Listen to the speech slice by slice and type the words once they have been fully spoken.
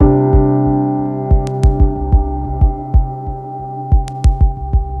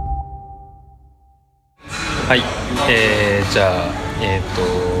はい、じゃあ、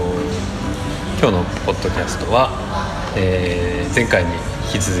今日のポッドキャストは、前回に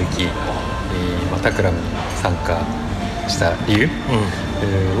引き続き、タクラムに参加した理由、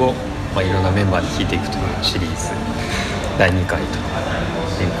を、いろんなメンバーで聞いていくというシリーズ第2回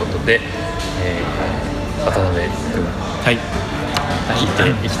ということで、渡辺君、はい、聞い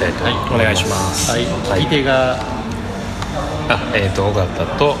ていきたいと思います。お願いします。聞き手が尾形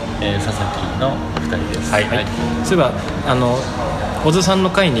と、佐々木の2人です。はい、そういえば小津さんの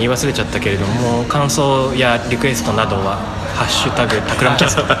回に言い忘れちゃったけれども、感想やリクエストなどはハッシュタグタクラムキャ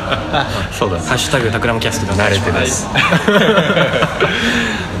ストそうだ、ハッシュタグタクラムキャストでお願いします。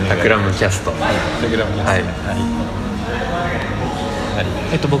タクラムキャスト、タクラムキャ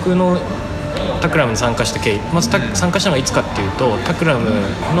スト、僕のタクラムに参加した経緯、まず参加したのがいつかっていうと、タクラム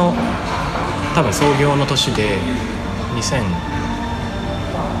の多分創業の年で2007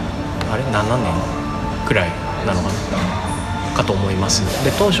年くらいなのかと思います。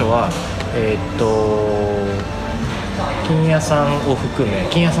で、当初は金屋さんを含め、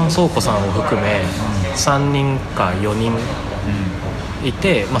金屋さん倉庫さんを含め3人か4人い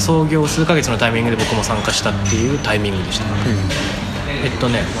て、創業数ヶ月のタイミングで僕も参加したっていうタイミングでした。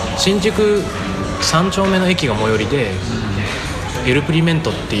新宿3丁目の駅が最寄りで、エルプリメン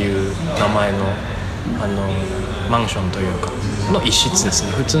トっていう名前のマンションというかの一室です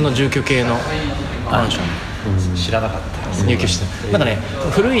ね。普通の住居系のマンション、知らなかった入居して、なんかね、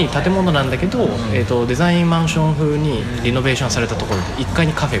古い建物なんだけど、デザインマンション風にリノベーションされたところで、1階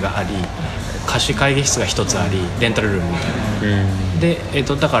にカフェがあり、貸し会議室が1つあり、レンタルルームみたいな、で、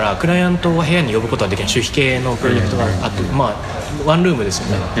だからクライアントは部屋に呼ぶことはできない守秘系のプロジェクトがあって、ワンルームですよ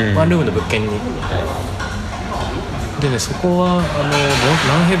ね、ワンルームの物件に、でね、そこは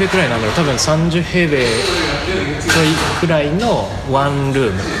何平米くらいなんだろう、多分30平米ちょいくらいのワン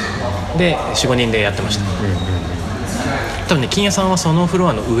ルームで 4,5 人でやってました。多分ね、金屋さんはそのフロ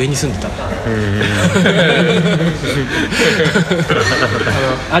アの上に住んでた。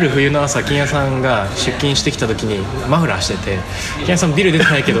ある冬の朝、金屋さんが出勤してきた時にマフラーしてて、金屋さんビル出て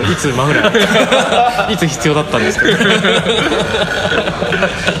ないけど、いつマフラーいつ必要だったんですか。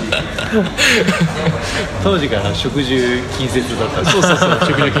当時から食住近接だった。そう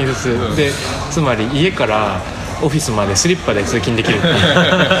食住近接で、つまり家からオフィスまでスリッパで通勤できるっていう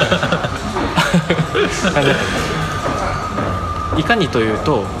いかにという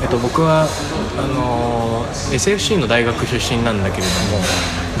と、僕はSFC の大学出身なんだけれども、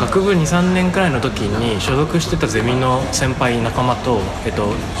学部 2,3 年くらいの時に所属してたゼミの先輩仲間と、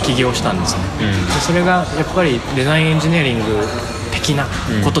起業したんですね。でそれがやっぱりデザインエンジニアリング的な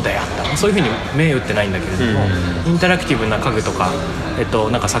ことであった、そういうふうに銘打ってないんだけれども、インタラクティブな家具とか、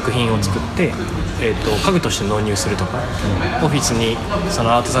なんか作品を作って、家具として納入するとか、オフィスにそ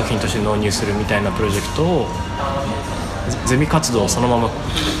のアート作品として納入するみたいなプロジェクトを、ゼミ活動をそのまま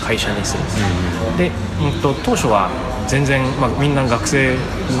会社にする、で、当初は全然、みんな学生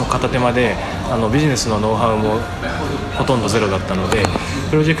の片手間で、ビジネスのノウハウもほとんどゼロだったので、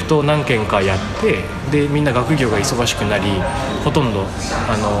プロジェクトを何件かやって、でみんな学業が忙しくなり、ほとんど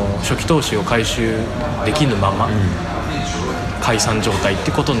初期投資を回収できぬまま、解散状態っ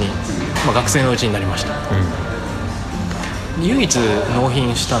てことに、学生のうちになりました。唯一納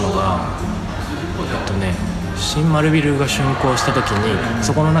品したのが新丸ビルが竣工した時に、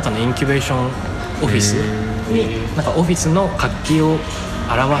そこの中のインキュベーションオフィスに、なんかオフィスの活気を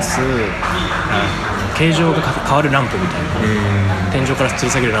表す形状が変わるランプみたいな、天井から吊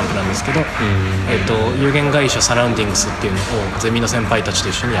り下げるランプなんですけど、有限会社サラウンディングスっていうのをゼミの先輩たちと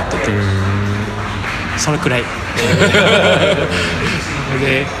一緒にやってて、それくらい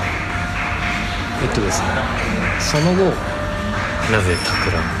で、ですね、その後なぜタク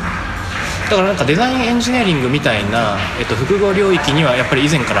ラム、だからなんかデザインエンジニアリングみたいな、複合領域にはやっぱり以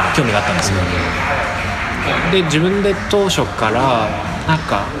前から興味があったんですよ。で、自分で当初からなん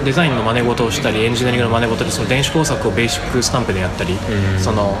かデザインの真似事をしたり、エンジニアリングの真似事で、その電子工作をベーシックスタンプでやったり、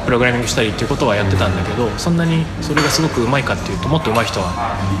そのプログラミングしたりっていうことはやってたんだけど、そんなにそれがすごくうまいかっていうと、もっとうまい人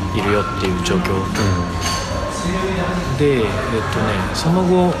はいるよっていう状況、で、その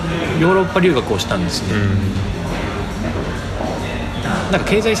後ヨーロッパ留学をしたんですね。なんか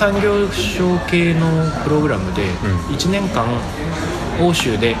経済産業省系のプログラムで1年間欧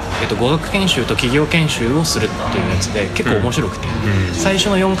州で、語学研修と企業研修をするっていうやつで、結構面白くて、最初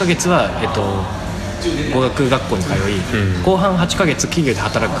の4ヶ月は、語学学校に通い、後半8ヶ月企業で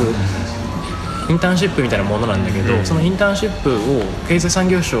働くインターンシップみたいなものなんだけど、そのインターンシップを経済産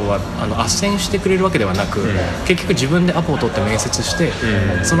業省は斡旋してくれるわけではなく、結局自分でアポを取って面接して、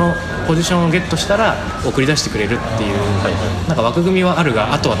そのポジションをゲットしたら送り出してくれるっていう、なんか枠組みはある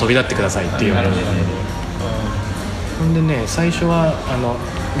が、あとは飛び立ってくださいっていうほんでね、最初は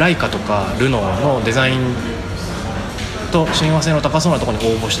ライカとかルノーのデザインと親和性の高そうなところに応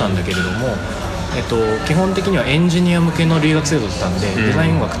募したんだけれども、基本的にはエンジニア向けの留学制度だったんで、デザイ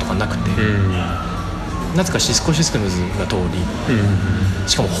ン音楽とかなくて、なぜかシスコシステムズが通り、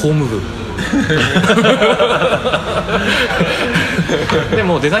しかもホーム部で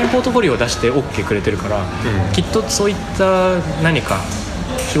もデザインポートフォリオを出して OK くれてるから、きっとそういった何か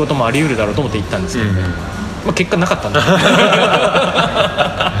仕事もあり得るだろうと思って行ったんですけど、結果なかったんだ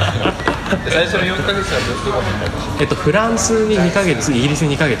最初の4ヶ月はどこにいたの？フランスに2ヶ月、イギリス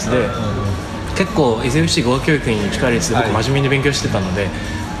に2ヶ月で、結構 SFC 語学教育に力入れて僕真面目に勉強してたので、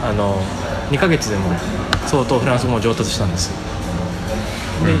2ヶ月でも相当フランス語も上達したんです。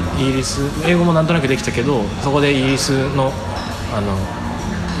でイギリス英語もなんとなくできたけど、そこでイギリスの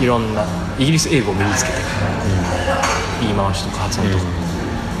いろんなイギリス英語を身につけて、言い回しとか発音とか、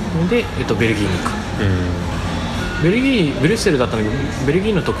で、ベルギーに行く、ブリュッセルだったんだけど、ベルギ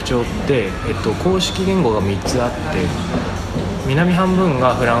ーの特徴って、公式言語が3つあって、南半分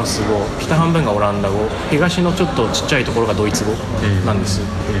がフランス語、北半分がオランダ語、東のちょっとちっちゃいところがドイツ語なんです、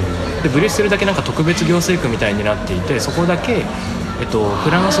でブリュッセルだけなんか特別行政区みたいになっていて、そこだけ、フ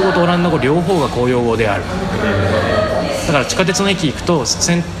ランス語とオランダ語両方が公用語である、だから地下鉄の駅行くと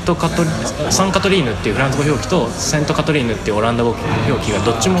サンカトリーヌっていうフランス語表記とセントカトリーヌっていうオランダ語表記が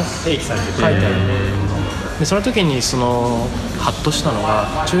どっちも書いてある。でその時にハッとしたの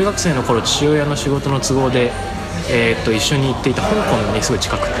が、中学生の頃父親の仕事の都合で、一緒に行っていた香港にすごい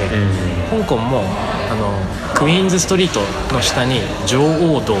近くて、香港もクイーンズストリートの下に女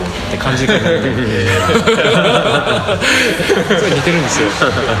王道って漢字が書いてあってすごい似てるんですよ。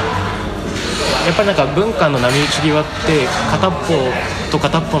やっぱりなんか文化の波打ち際って片っぽと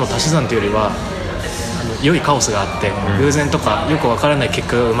片っぽの足し算というよりは良いカオスがあって、偶然とかよくわからない結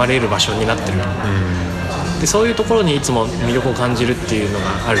果が生まれる場所になってる、でそういうところにいつも魅力を感じるっていうのが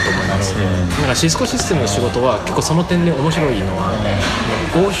あると思います。だからシスコシステムの仕事は結構その点で面白いのは、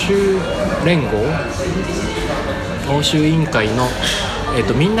欧州連合、欧州委員会の、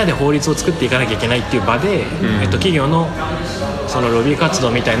みんなで法律を作っていかなきゃいけないっていう場で、企業のそのロビー活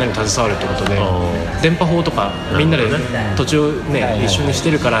動みたいなのに携わるってことで、電波法とかみんなで土地を、一緒にして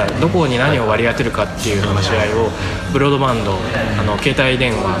るから、どこに何を割り当てるかっていう話し合いを、ブロードバンド、携帯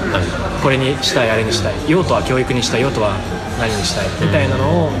電話、これにしたいあれにしたい、用途は教育にしたい、用途は何にしたいみたいな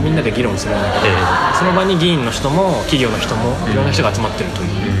のをみんなで議論するんだけど、その場に議員の人も企業の人もいろんな人が集まってるという。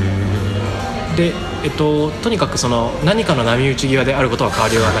でとにかくその何かの波打ち際であることは変わ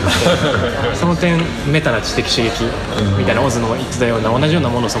りようがなくてその点メタな知的刺激みたいな、オズの言ってたような同じような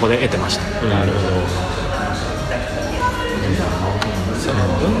ものをそこで得てました。なるほど。その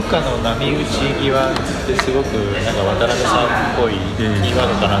文化の波打ち際ってすごくなんか渡辺さんっぽいキーワー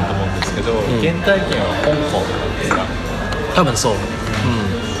ドかなと思うんですけど、原体験は香港ですか？多分そう、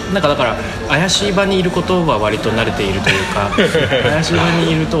なんかだから怪しい場にいることは割と慣れているというか怪しい場に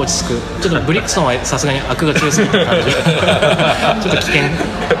いると落ち着く。ちょっとブリックソンはさすがに悪が強すぎた感じちょっと危険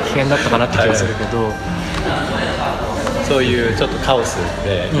だったかなって気がするけど、そういうちょっとカオス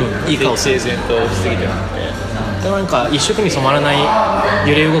で、いいカオス整然としすぎてなくて、でもなんか一色に染まらない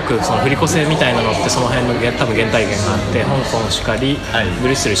揺れ動くその振り子性みたいなのって、その辺の多分原体験があって、香港しかり、ブ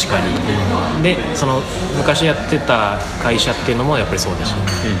リュッセルしかり、でその昔やってた会社っていうのもやっぱりそうだし、だ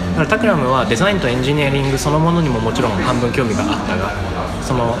からタクラムはデザインとエンジニアリングそのものにももちろん半分興味があったが、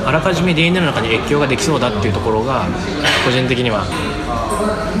そのあらかじめ DNA の中に越境ができそうだっていうところが個人的には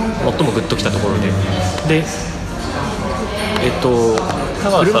最もグッときたところで、田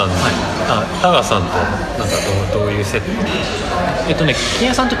川さん、田川さんとなんかどういう接点？金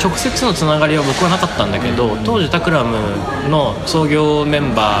谷さんと直接のつながりは僕はなかったんだけど、当時タクラムの創業メ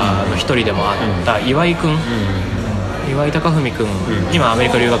ンバーの一人でもあった岩井君、岩井貴文君、今アメリ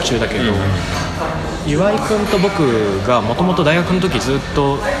カ留学中だけど、岩井君と僕がもともと大学の時ずっ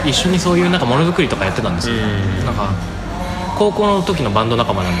と一緒にそういうなんかものづくりとかやってたんですよ。なんか高校の時のバンド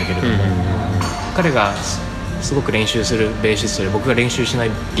仲間なんだけれども、彼がすごく練習するベーシストで、僕が練習しな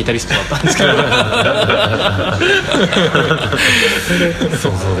いギタリストだったんですけど想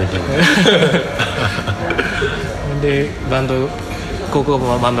像できるで高校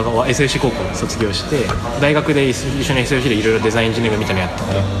のバンドが SFC 高校を卒業して、大学で一緒に SFC でいろいろデザインエンジニアリングみたいなのやって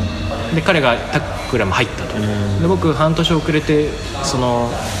て、で彼がタクラム入ったと。で僕半年遅れてそ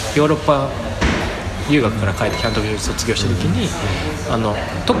のヨーロッパ留学から帰って半年卒業した時に、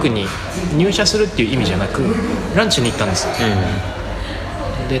特に入社するっていう意味じゃなくランチに行ったんですよ、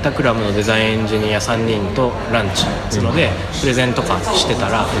でタクラムのデザインエンジニア3人とランチするので、プレゼンとかしてた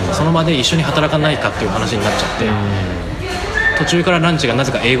ら、その場で一緒に働かないかっていう話になっちゃって、途中からランチがな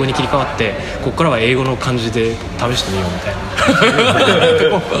ぜか英語に切り替わって、ここからは英語の漢字で試してみようみたい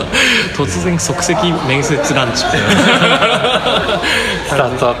な突然即席面接ランチみたいなスタ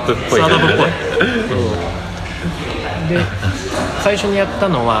ートアップっぽい感じでね。で最初にやった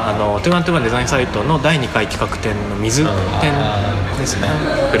のは2121デザインサイトの第2回企画展の水展ですね。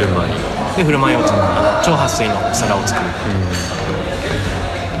振る舞いで振る舞いを作る超撥水の皿を作る、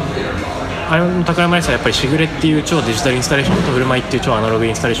あれのタクラムライスはやっぱりしぐれっていう超デジタルインスタレーションと振る舞いっていう超アナログイ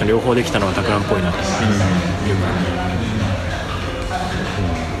ンスタレーション両方できたのがタクラムっぽいなという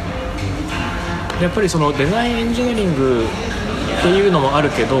で、やっぱりそのデザインエンジニアリングっていうのもある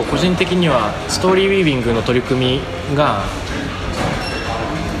けど、個人的にはストーリーウィービングの取り組みが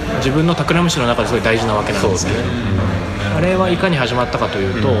自分のタクラム史の中ですごい大事なわけなんですね。あれはいかに始まったかとい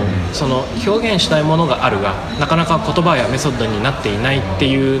うと、その表現したいものがあるがなかなか言葉やメソッドになっていないって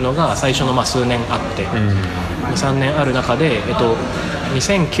いうのが最初の数年あって、2,3 年ある中で、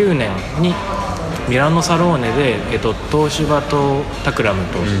2009年にミラノサローネで、東芝とタクラム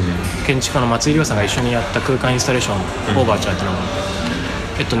と建築家の松井亮さんが一緒にやった空間インスタレーション、オーバーチャーっていう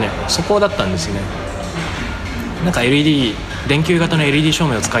のが、そこだったんですね。なんか LED 電球型の LED 照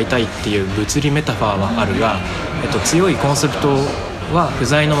明を使いたいっていう物理メタファーはあるが、強いコンセプトは不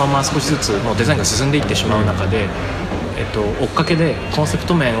在のまま少しずつもうデザインが進んでいってしまう中で、追っかけでコンセプ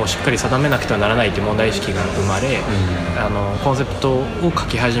ト面をしっかり定めなくてはならないという問題意識が生まれ、コンセプトを書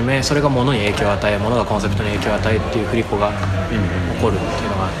き始め、それが物に影響を与え、物がコンセプトに影響を与えっていう振り子が起こるっていう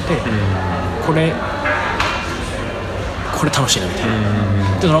のがあって、これ楽しいなみたいな、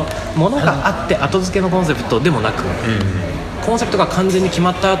でその物があって後付けのコンセプトでもなく、コンセプトが完全に決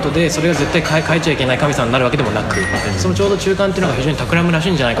まった後でそれが絶対変えちゃいけない神様になるわけでもなく、そのちょうど中間っていうのが非常にタクラムらし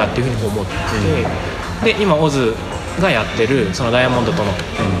いんじゃないかっていうふうに思って、で今オズがやってるそのダイヤモンドとの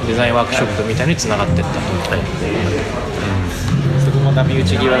デザインワークショップみたいにつながっていったという、そこも波打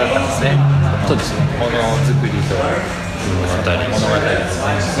ち際だったんですね。そうですね、ものづくりと物語で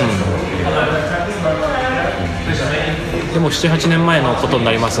すね。でも 7,8 年前のことに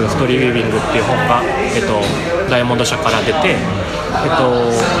なりますストーリーウィービングっていう本が、ダイヤモンド社から出て、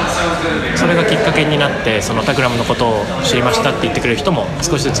それがきっかけになってそのタクラムのことを知りましたって言ってくれる人も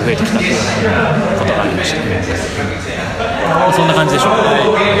少しずつ増えてきたっていうことがありました、そんな感じでしょうか。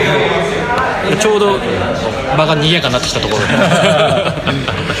ちょうど場が賑やかになってきたところでは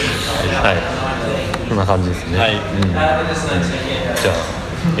い、こんな感じですね。はい、じゃあ、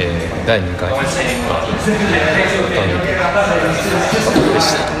第2回は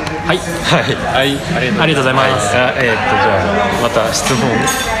はい、はい、ありがとうございます。じゃあまた質問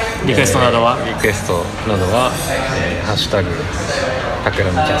リクエストなどは、ハッシュタグタクラ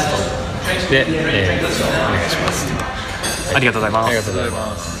ムキャストで、お願いします。ありがとうございます。ありがとうござい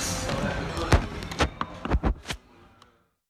ます。